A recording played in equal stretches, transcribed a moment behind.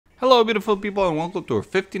Hello beautiful people and welcome to our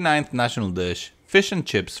 59th national dish, fish and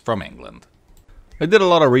chips from England. I did a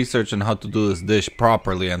lot of research on how to do this dish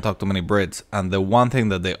properly and talked to many Brits, and the one thing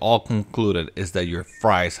that they all concluded is that your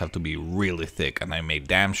fries have to be really thick, and I made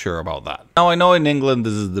damn sure about that. Now I know in England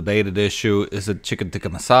this is a debated issue. Is it chicken tikka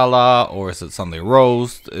masala or is it Sunday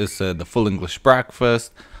roast? Is it the full English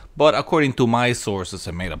breakfast? But according to my sources,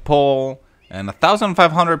 I made a poll and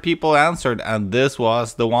 1,500 people answered, and this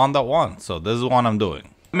was the one that won. So this is what I'm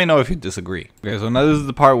doing. Let me know if you disagree. Okay, so now this is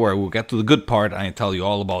the part where we'll get to the good part and I tell you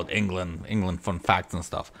all about England fun facts and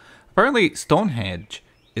stuff. Apparently Stonehenge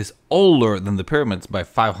is older than the pyramids by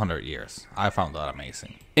 500 years. I found that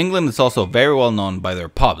amazing. England is also very well known by their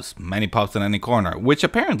pubs, many pubs in any corner, which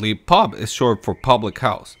apparently pub is short for public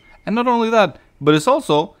house. And not only that, but it's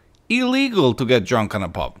also illegal to get drunk in a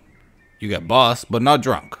pub. You get buzzed, but not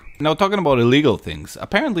drunk. Now talking about illegal things,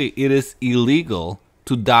 apparently it is illegal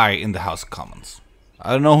to die in the House of Commons.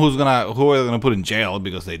 I don't know who are gonna put in jail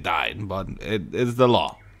because they died, but it's the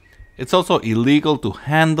law. It's also illegal to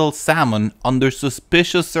handle salmon under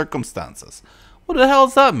suspicious circumstances. What the hell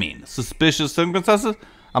does that mean? Suspicious circumstances?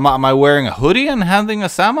 Am I wearing a hoodie and handling a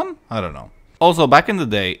salmon? I don't know. Also, back in the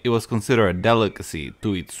day, it was considered a delicacy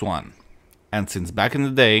to eat swan. And since back in the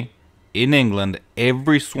day, in England,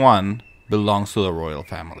 every swan belongs to the royal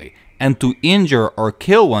family. And to injure or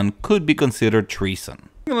kill one could be considered treason.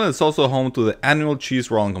 England is also home to the annual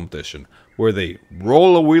cheese rolling competition, where they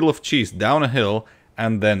roll a wheel of cheese down a hill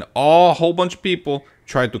and then a whole bunch of people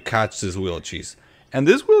try to catch this wheel of cheese. And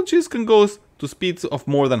this wheel of cheese can go to speeds of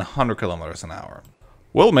more than 100 kilometers an hour.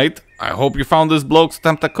 Well mate, I hope you found this bloke's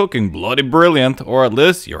attempt at cooking bloody brilliant, or at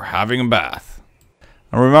least you're having a bath.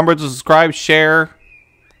 And remember to subscribe, share,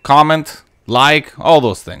 comment, like, all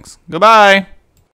those things. Goodbye!